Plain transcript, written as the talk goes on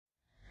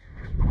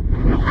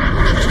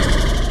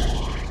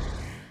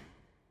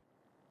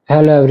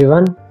Hello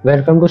everyone,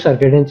 welcome to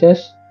Circuit and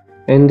Chess.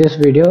 In this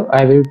video,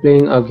 I will be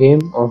playing a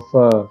game of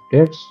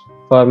Blitz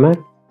format.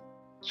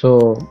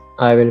 So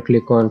I will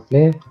click on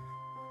play.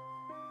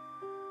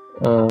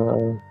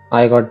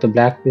 I got the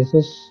black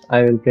pieces.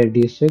 I will play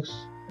d6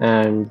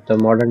 and the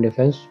modern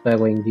defense by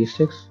going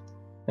d6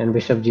 and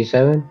bishop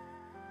g7.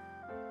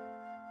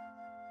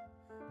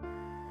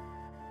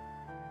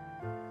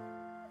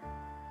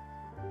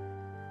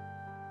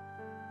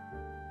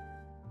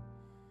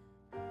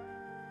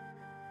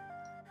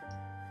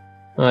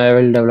 I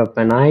will develop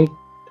my knight.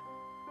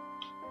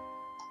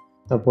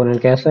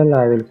 Opponent castle.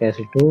 I will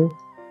castle 2.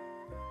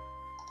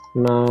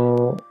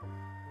 Now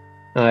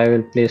I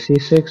will play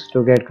c6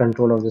 to get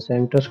control of the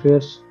center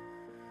squares.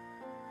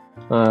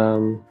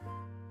 Um,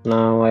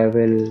 Now I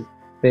will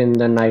pin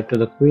the knight to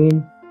the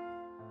queen.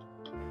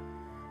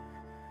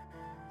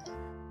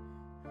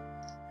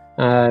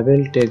 I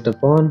will take the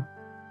pawn.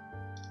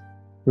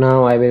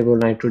 Now I will go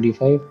knight to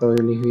d5.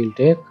 Probably he will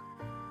take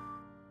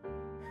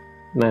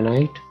my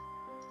knight.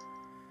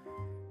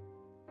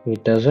 He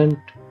doesn't.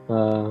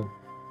 Uh,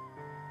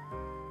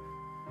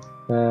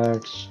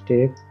 let's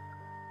take.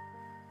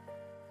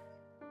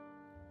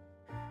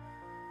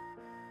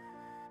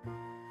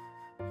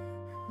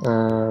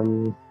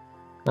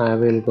 I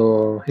will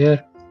go here.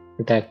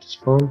 Attack this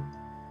pawn.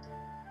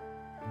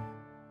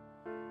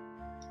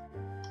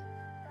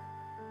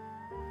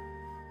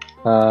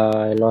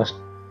 I lost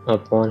a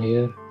pawn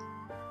here.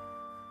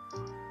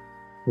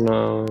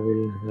 Now I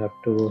will have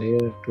to go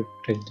here to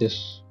protect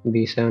this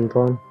b7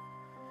 pawn.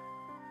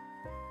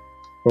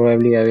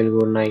 Probably I will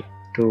go knight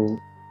to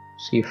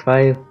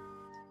c5.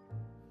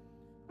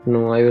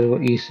 No, I will go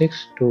e6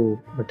 to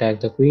attack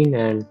the queen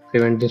and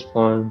prevent this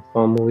pawn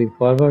from moving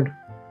forward.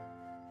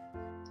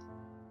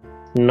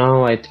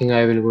 Now I think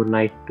I will go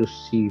knight to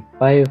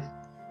c5.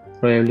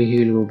 Probably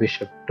he will go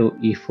bishop to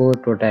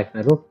e4 to attack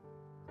my rook.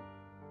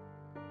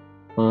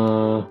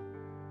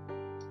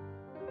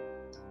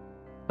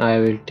 I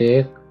will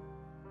take.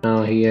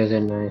 Now he has a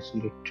nice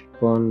little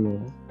pawn. No,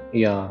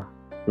 yeah,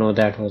 no,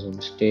 that was a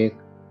mistake.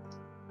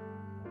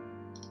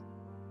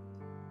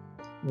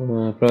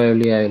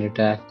 Probably I will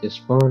attack this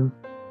pawn,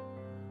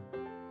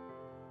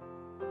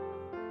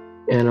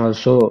 and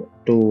also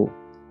to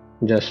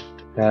just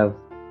have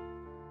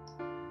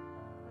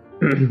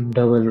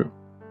double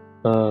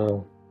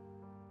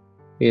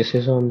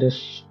aces on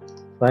this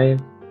file.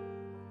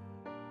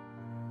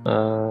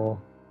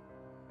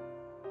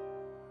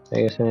 I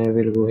guess I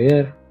will go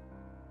here.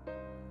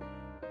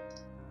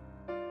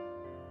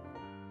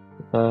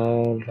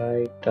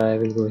 Alright, I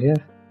will go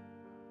here.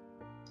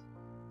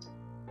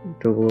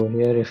 To go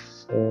here if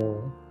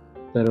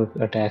the rook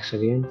attacks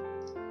again.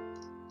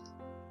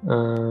 I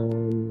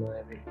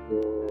will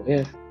go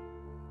here.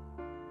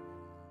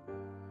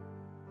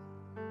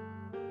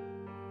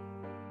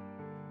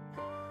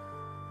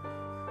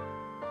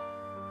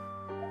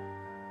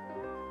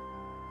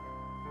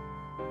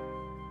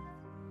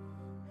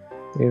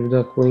 If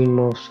the queen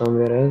moves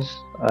somewhere else,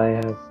 I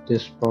have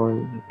this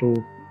pawn, two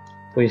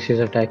pieces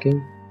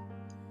attacking.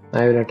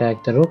 I will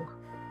attack the rook.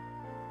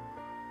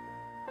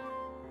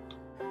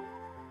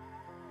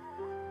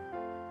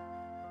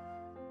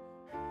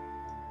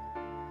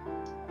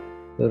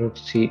 The rook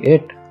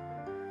c8.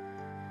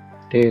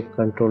 Take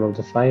control of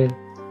the file.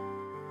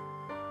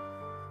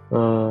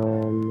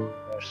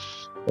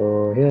 Let's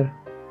go here.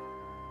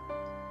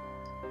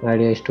 The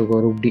idea is to go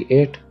rook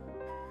d8.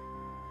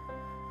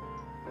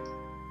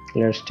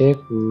 Let's take.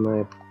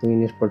 My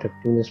queen is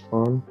protecting this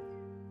pawn.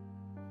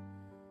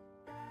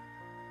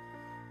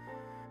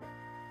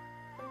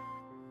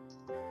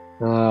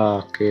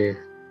 Okay.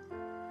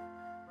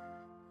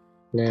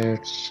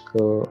 Let's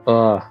go.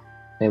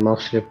 My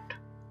mouse slipped.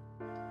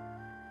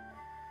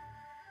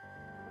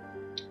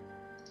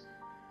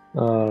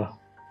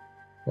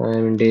 I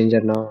am in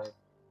danger now.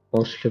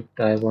 Mouse slipped.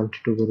 I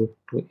wanted to go rook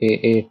to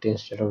a8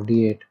 instead of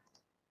d8.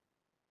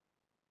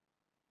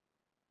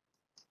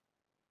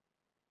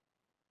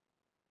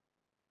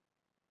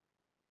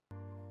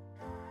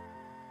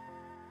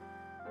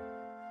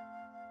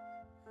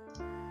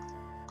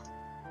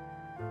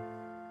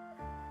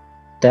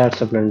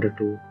 That's a blunder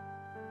too.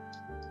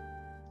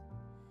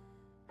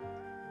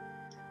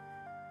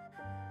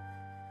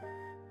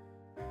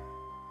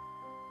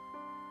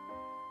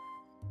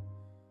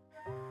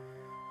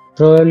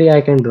 Probably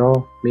I can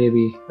draw.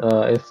 Maybe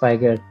if I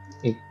get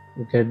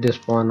this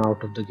pawn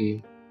out of the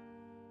game.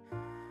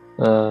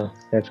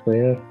 Let's go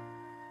here.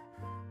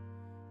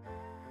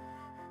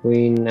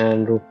 Queen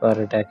and rook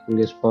are attacking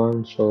this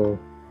pawn, so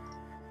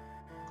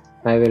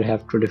I will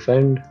have to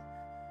defend.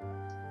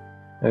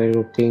 I will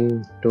go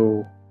king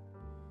to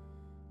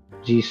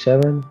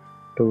g7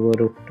 to go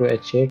rook to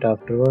h8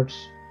 afterwards.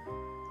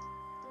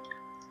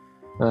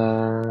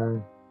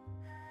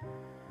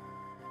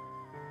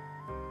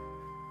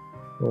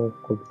 Oh,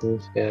 good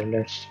move here.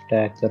 Let's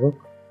attack the rook.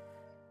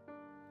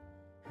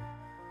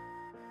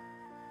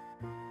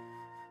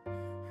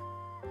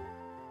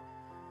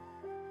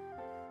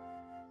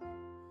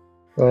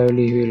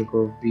 Probably he will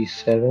go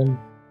b7.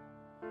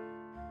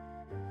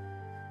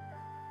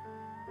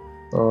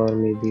 or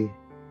maybe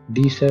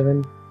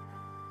d7.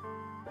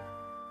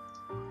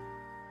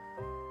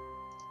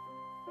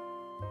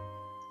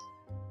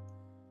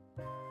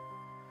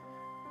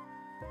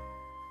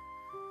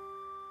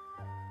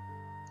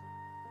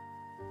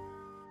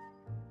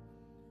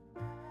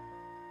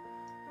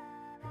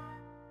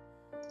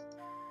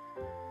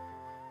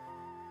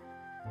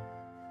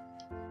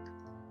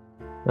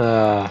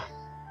 Ah,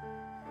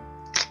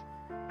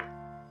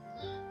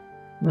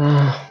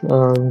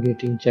 I'm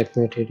getting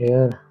checkmated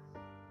here.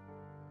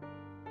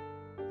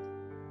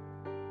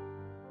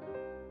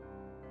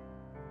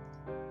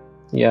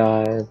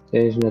 Yeah,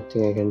 there is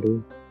nothing I can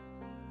do.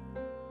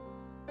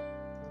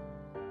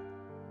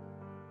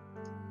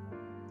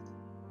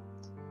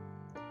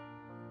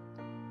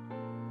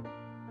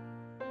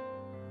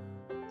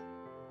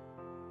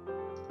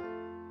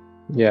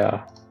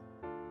 Yeah,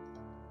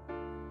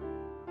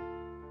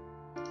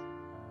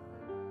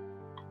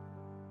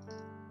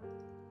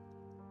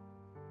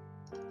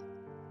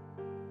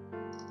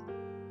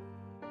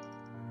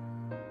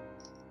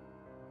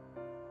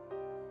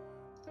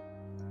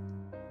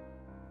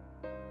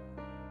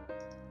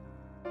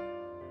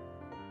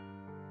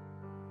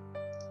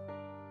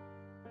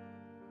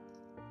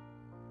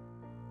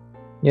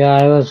 yeah,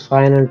 I was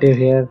fine until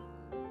here.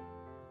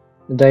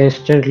 The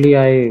instantly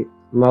I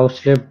mouse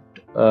slipped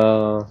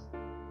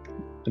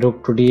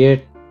rook to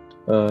d8,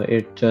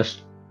 it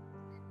just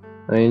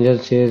angel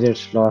says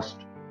it's lost.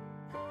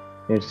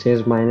 It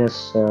says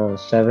minus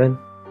 7,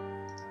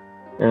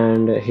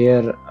 and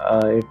here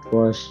it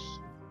was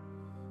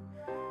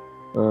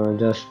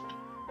just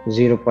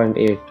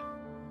 0.8.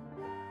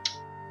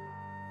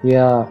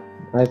 Yeah,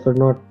 I could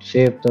not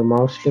save the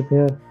mouse slip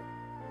here,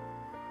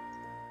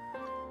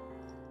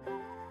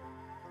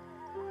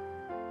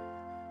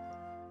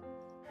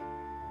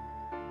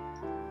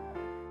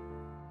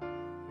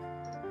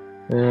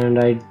 and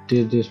I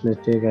did this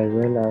mistake as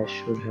well. I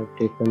should have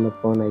taken the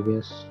pawn, I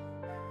guess.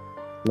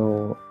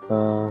 No,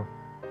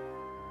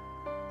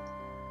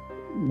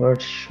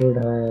 what should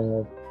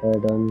I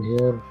have done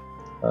here?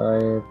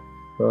 I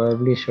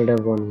probably should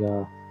have gone,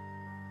 yeah,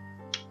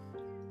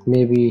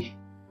 maybe.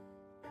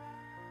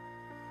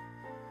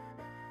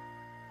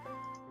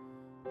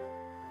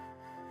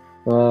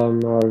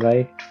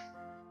 Alright.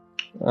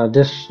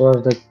 This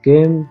was the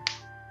game.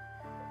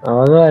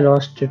 Although I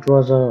lost, it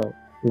was a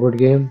good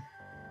game.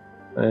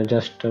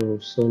 Just a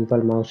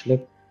simple mouse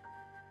slip.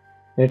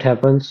 It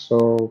happens.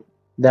 So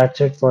that's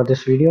it for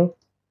this video.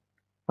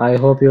 I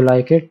hope you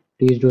like it.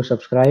 Please do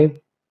subscribe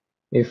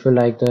if you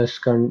like this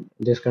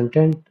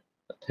content.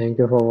 Thank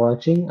you for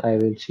watching. I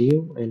will see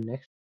you in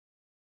next.